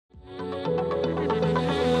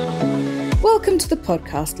Welcome to the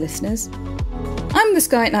podcast, listeners. I'm the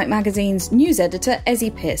Sky at Night magazine's news editor,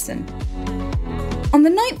 Ezzy Pearson. On the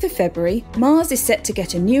 9th of February, Mars is set to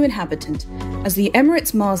get a new inhabitant as the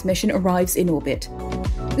Emirates Mars Mission arrives in orbit.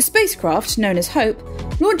 The spacecraft, known as Hope,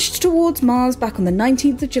 launched towards Mars back on the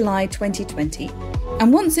 19th of July 2020,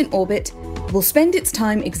 and once in orbit, will spend its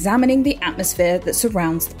time examining the atmosphere that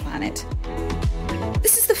surrounds the planet.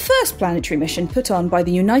 This is the first planetary mission put on by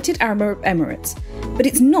the United Arab Emirates, but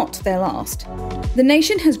it's not their last. The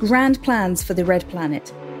nation has grand plans for the Red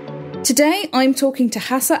Planet. Today, I'm talking to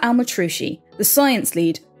Hessa Al Matroushi, the science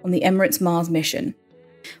lead on the Emirates Mars Mission.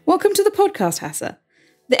 Welcome to the podcast, Hessa.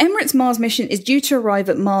 The Emirates Mars Mission is due to arrive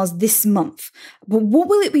at Mars this month, but what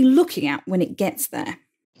will it be looking at when it gets there?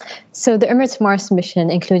 So the Emirates Mars Mission,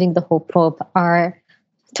 including the Hope probe, are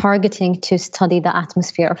targeting to study the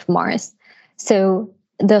atmosphere of Mars. So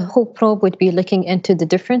the Hope probe would be looking into the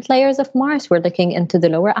different layers of Mars. We're looking into the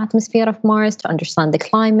lower atmosphere of Mars to understand the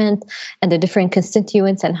climate and the different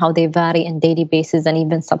constituents and how they vary on daily basis and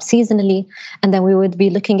even subseasonally. And then we would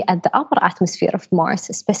be looking at the upper atmosphere of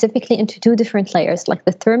Mars, specifically into two different layers, like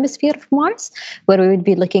the thermosphere of Mars, where we would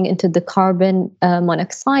be looking into the carbon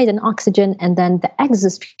monoxide and oxygen, and then the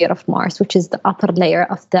exosphere of Mars, which is the upper layer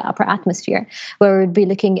of the upper atmosphere, where we would be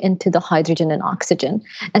looking into the hydrogen and oxygen,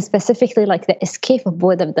 and specifically like the escape of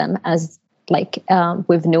both of them, as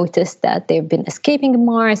we've noticed that they've been escaping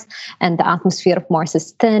Mars and the atmosphere of Mars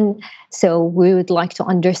is thin. So we would like to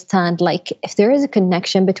understand if there is a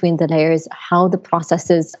connection between the layers, how the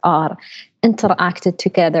processes are interacted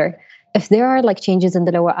together. If there are changes in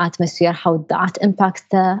the lower atmosphere, how that impacts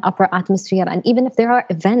the upper atmosphere. And even if there are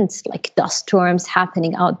events like dust storms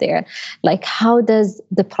happening out there, how does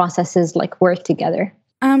the processes work together?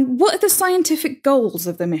 What are the scientific goals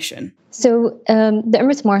of the mission? So the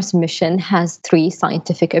Emirates Mars mission has three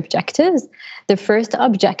scientific objectives. The first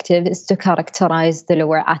objective is to characterize the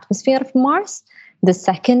lower atmosphere of Mars. The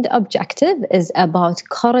second objective is about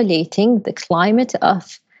correlating the climate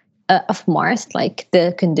of Mars,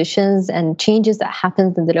 the conditions and changes that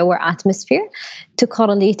happen in the lower atmosphere, to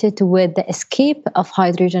correlate it with the escape of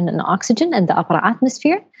hydrogen and oxygen in the upper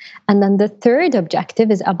atmosphere. And then the third objective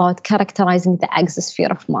is about characterizing the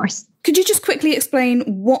exosphere of Mars. Could you just quickly explain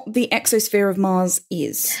what the exosphere of Mars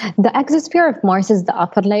is? The exosphere of Mars is the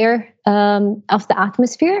upper layer of the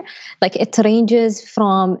atmosphere. It ranges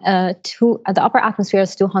from the upper atmosphere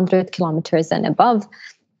is 200 kilometers and above.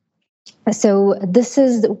 So this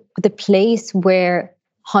is the place where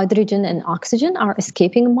hydrogen and oxygen are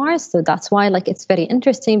escaping Mars. So that's why it's very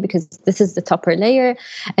interesting, because this is the upper layer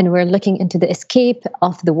and we're looking into the escape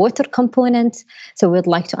of the water component. So we'd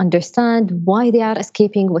like to understand why they are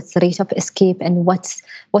escaping, what's the rate of escape, and what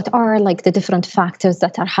are the different factors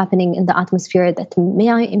that are happening in the atmosphere that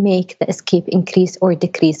may make the escape increase or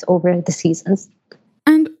decrease over the seasons.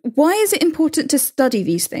 And why is it important to study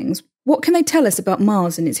these things? What can they tell us about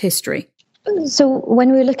Mars and its history? So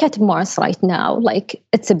when we look at Mars right now,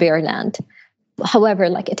 it's a bare land. However,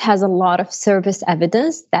 it has a lot of surface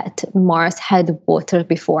evidence that Mars had water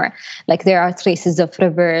before. There are traces of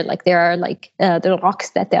river, there are the rocks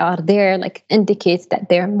that are there, indicates that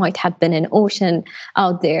there might have been an ocean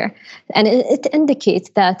out there. And it indicates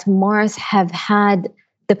that Mars have had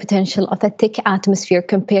the potential of a thick atmosphere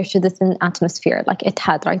compared to the thin atmosphere it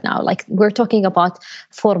had right now. We're talking about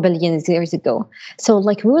 4 billion years ago. So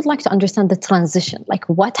we would like to understand the transition,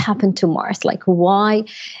 what happened to Mars, why,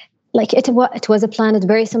 it was a planet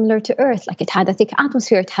very similar to Earth. It had a thick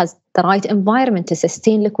atmosphere, it has the right environment to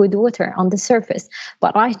sustain liquid water on the surface.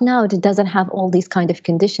 But right now it doesn't have all these kind of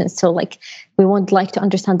conditions. So we would like to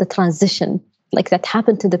understand the transition that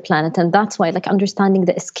happened to the planet. And that's why understanding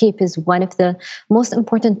the escape is one of the most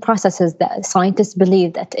important processes that scientists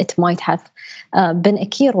believe that it might have been a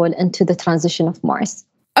key role into the transition of Mars.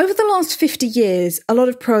 Over the last 50 years, a lot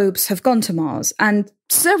of probes have gone to Mars, and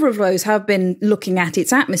several of those have been looking at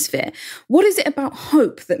its atmosphere. What is it about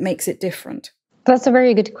Hope that makes it different? That's a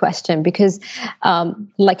very good question, because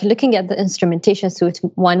looking at the instrumentation suite,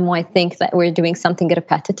 one might think that we're doing something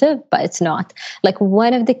repetitive, but it's not.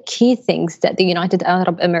 One of the key things that the United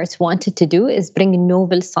Arab Emirates wanted to do is bring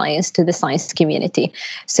novel science to the science community.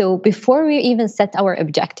 So before we even set our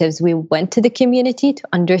objectives, we went to the community to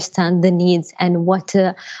understand the needs and what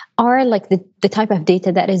are the type of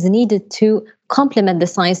data that is needed to complement the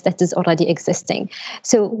science that is already existing.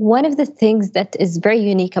 So one of the things that is very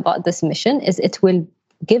unique about this mission is it will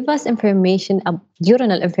give us information,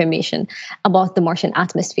 diurnal information about the Martian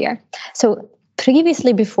atmosphere. So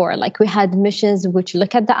previously before, we had missions which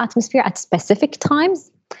look at the atmosphere at specific times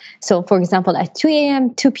So, for example, at 2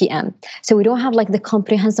 a.m., 2 p.m. So we don't have like the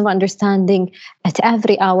comprehensive understanding at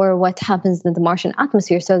every hour what happens in the Martian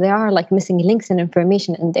atmosphere. So there are like missing links and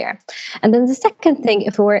information in there. And then the second thing,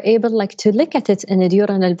 if we were able like to look at it in a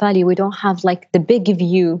diurnal value, we don't have like the big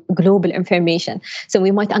view, global information. So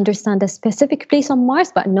we might understand a specific place on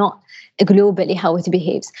Mars, but not globally how it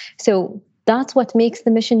behaves. So that's what makes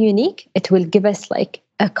the mission unique. It will give us like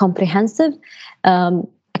a comprehensive, a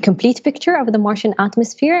complete picture of the Martian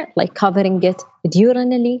atmosphere, like covering it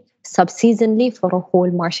diurnally, subseasonally for a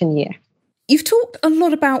whole Martian year. You've talked a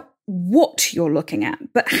lot about what you're looking at,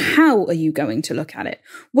 but how are you going to look at it?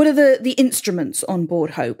 What are the instruments on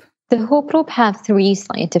board HOPE? The HOPE probe have 3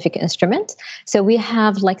 scientific instruments. So we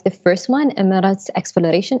have like the first one, Emirates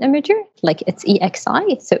Exploration Imager, like it's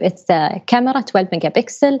EXI. So it's the camera, 12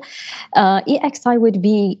 megapixel. EXI would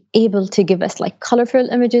be able to give us like colorful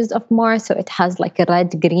images of Mars. So it has like a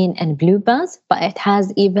red, green, and blue bands, but it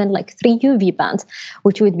has even like 3 UV bands,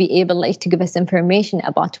 which would be able like to give us information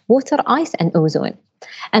about water, ice, and ozone.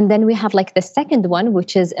 And then we have like the second one,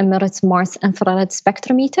 which is Emirates Mars Infrared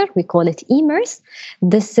Spectrometer. We call it EMIRS.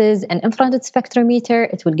 This is an infrared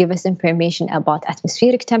spectrometer. It will give us information about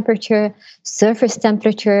atmospheric temperature, surface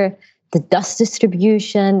temperature, the dust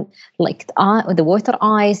distribution, like the water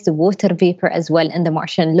ice, the water vapor as well in the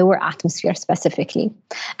Martian lower atmosphere specifically.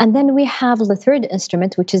 And then we have the third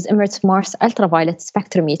instrument, which is Emirates Mars Ultraviolet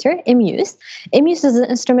Spectrometer, EMUS. EMUS is an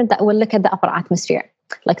instrument that will look at the upper atmosphere,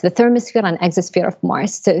 like the thermosphere and exosphere of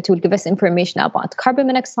Mars. So it will give us information about carbon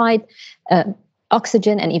monoxide,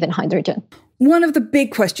 oxygen, and even hydrogen. One of the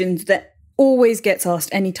big questions that always gets asked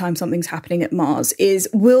anytime something's happening at Mars is,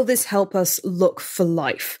 will this help us look for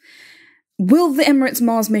life? Will the Emirates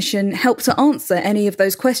Mars mission help to answer any of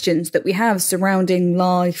those questions that we have surrounding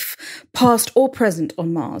life, past or present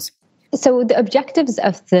on Mars? So the objectives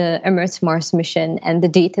of the Emirates Mars mission and the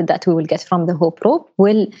data that we will get from the HOPE probe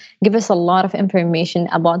will give us a lot of information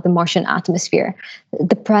about the Martian atmosphere,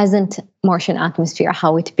 the present Martian atmosphere,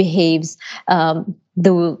 how it behaves,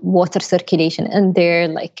 the water circulation in there,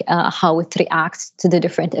 like how it reacts to the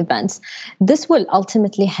different events. This will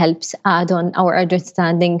ultimately help add on our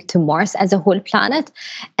understanding to Mars as a whole planet.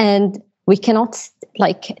 And we cannot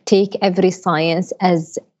like take every science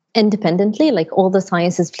as independently, like all the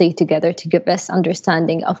sciences play together to give us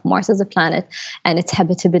understanding of Mars as a planet and its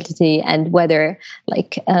habitability, and whether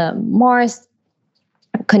like Mars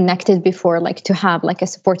connected before, like to have like a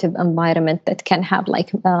supportive environment that can have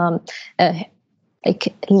like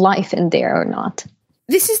life in there or not.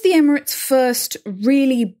 This is the Emirates' first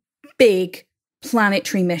really big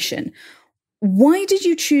planetary mission. Why did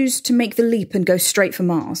you choose to make the leap and go straight for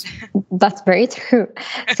Mars? That's very true.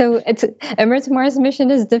 So Emirates Mars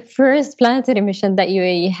mission is the first planetary mission that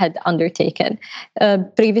UAE had undertaken.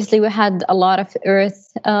 Previously, we had a lot of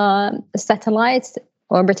Earth satellites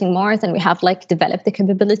orbiting Mars, and we have like developed the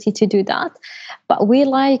capability to do that. But we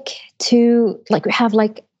like to we have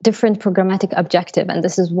like different programmatic objective, and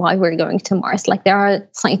this is why we're going to Mars. Like there are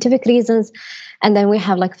scientific reasons, and then we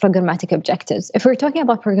have like programmatic objectives. If we're talking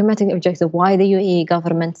about programmatic objective, why the UAE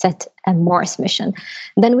government set a Mars mission,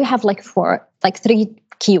 then we have like 3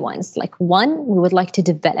 key ones. Like one, we would like to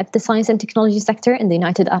develop the science and technology sector in the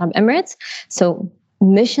United Arab Emirates. So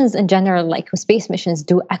missions in general, like space missions,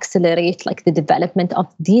 do accelerate like the development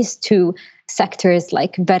of these 2 sectors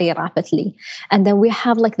like very rapidly. And then we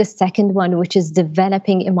have like the second one, which is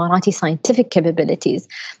developing Emirati scientific capabilities.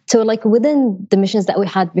 So like within the missions that we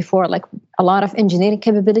had before, like a lot of engineering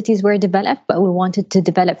capabilities were developed, but we wanted to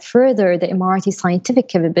develop further the Emirati scientific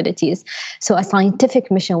capabilities. So a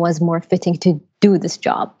scientific mission was more fitting to do this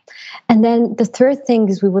job. And then the third thing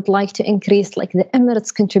is we would like to increase like the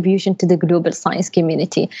Emirates' contribution to the global science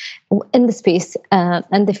community in the space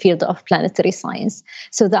and the field of planetary science.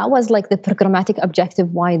 So that was like the programmatic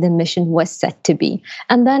objective why the mission was set to be.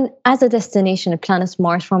 And then as a destination, planet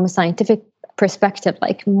Mars from a scientific perspective,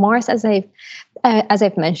 like Mars, as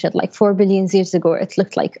I've mentioned, like 4 billion years ago, it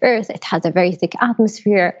looked like Earth. It had a very thick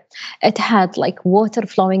atmosphere. It had like water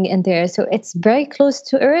flowing in there. So it's very close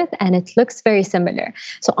to Earth and it looks very similar.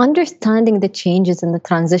 So understanding the changes in the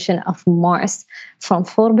transition of Mars from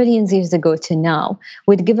 4 billion years ago to now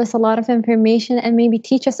would give us a lot of information and maybe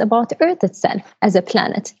teach us about Earth itself as a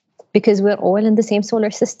planet, because we're all in the same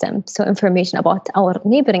solar system. So information about our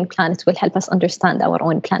neighboring planets will help us understand our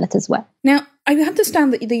own planet as well. Now, I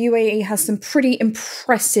understand that the UAE has some pretty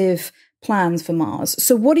impressive plans for Mars.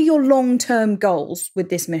 So what are your long-term goals with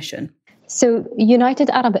this mission? So United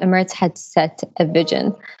Arab Emirates had set a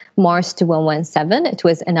vision, Mars 2117. It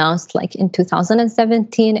was announced like in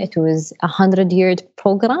 2017. It was a 100-year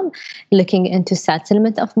program looking into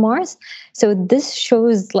settlement of Mars. So this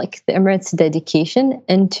shows like the Emirates' dedication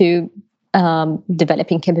into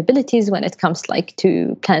developing capabilities when it comes like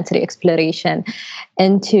to planetary exploration,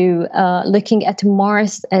 into looking at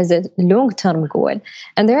Mars as a long-term goal.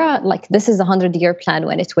 And there are like, this is a 100-year plan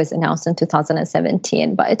when it was announced in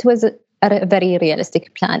 2017, but it was a very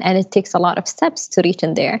realistic plan, and it takes a lot of steps to reach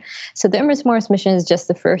in there. So the Emirates Mars mission is just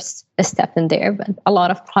the first step in there, but a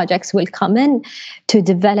lot of projects will come in to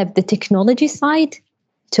develop the technology side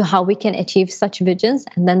to how we can achieve such visions,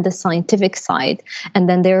 and then the scientific side. And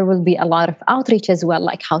then there will be a lot of outreach as well,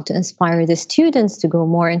 like how to inspire the students to go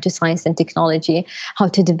more into science and technology, how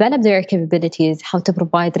to develop their capabilities, how to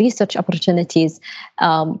provide research opportunities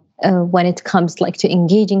when it comes like to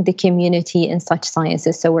engaging the community in such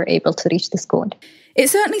sciences, so we're able to reach this goal. It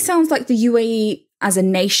certainly sounds like the UAE as a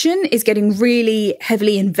nation is getting really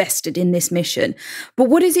heavily invested in this mission. But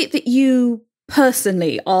what is it that you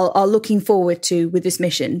personally are looking forward to with this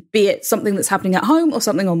mission, be it something that's happening at home or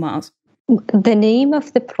something on Mars? The name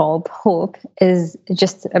of the probe, Hope, is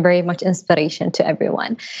just a very much inspiration to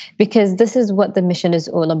everyone, because this is what the mission is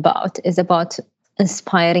all about, is about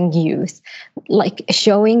inspiring youth, like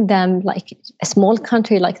showing them like a small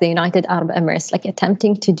country like the United Arab Emirates, like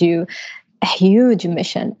attempting to do a huge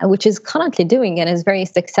mission, which is currently doing and is very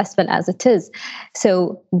successful as it is.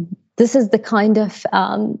 So this is the kind of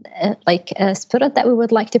spirit that we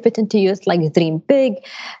would like to put into use, like dream big.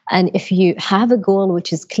 And if you have a goal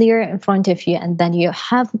which is clear in front of you, and then you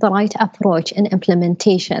have the right approach and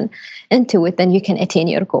implementation into it, then you can attain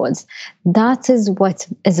your goals. That is what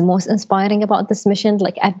is most inspiring about this mission.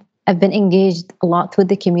 Like I've been engaged a lot with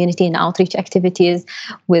the community in outreach activities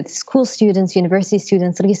with school students, university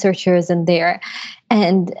students, researchers in there.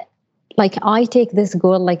 And like I take this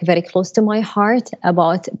goal like very close to my heart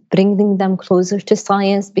about bringing them closer to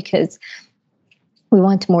science, because we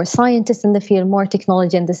want more scientists in the field, more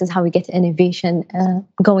technology, and this is how we get innovation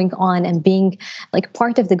going on and being like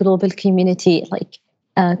part of the global community, like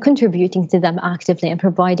contributing to them actively and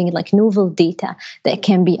providing like novel data that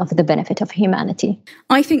can be of the benefit of humanity.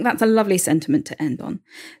 I think that's a lovely sentiment to end on.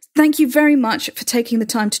 Thank you very much for taking the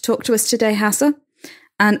time to talk to us today, Hessa.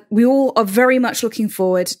 And we all are very much looking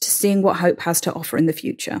forward to seeing what Hope has to offer in the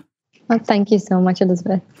future. Well, thank you so much,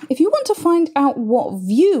 Elizabeth. If you want to find out what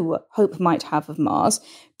view Hope might have of Mars,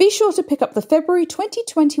 be sure to pick up the February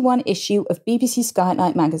 2021 issue of BBC Sky at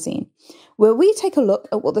Night magazine, where we take a look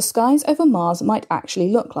at what the skies over Mars might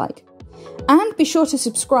actually look like. And be sure to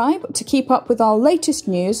subscribe to keep up with our latest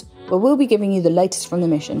news, where we'll be giving you the latest from the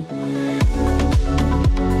mission.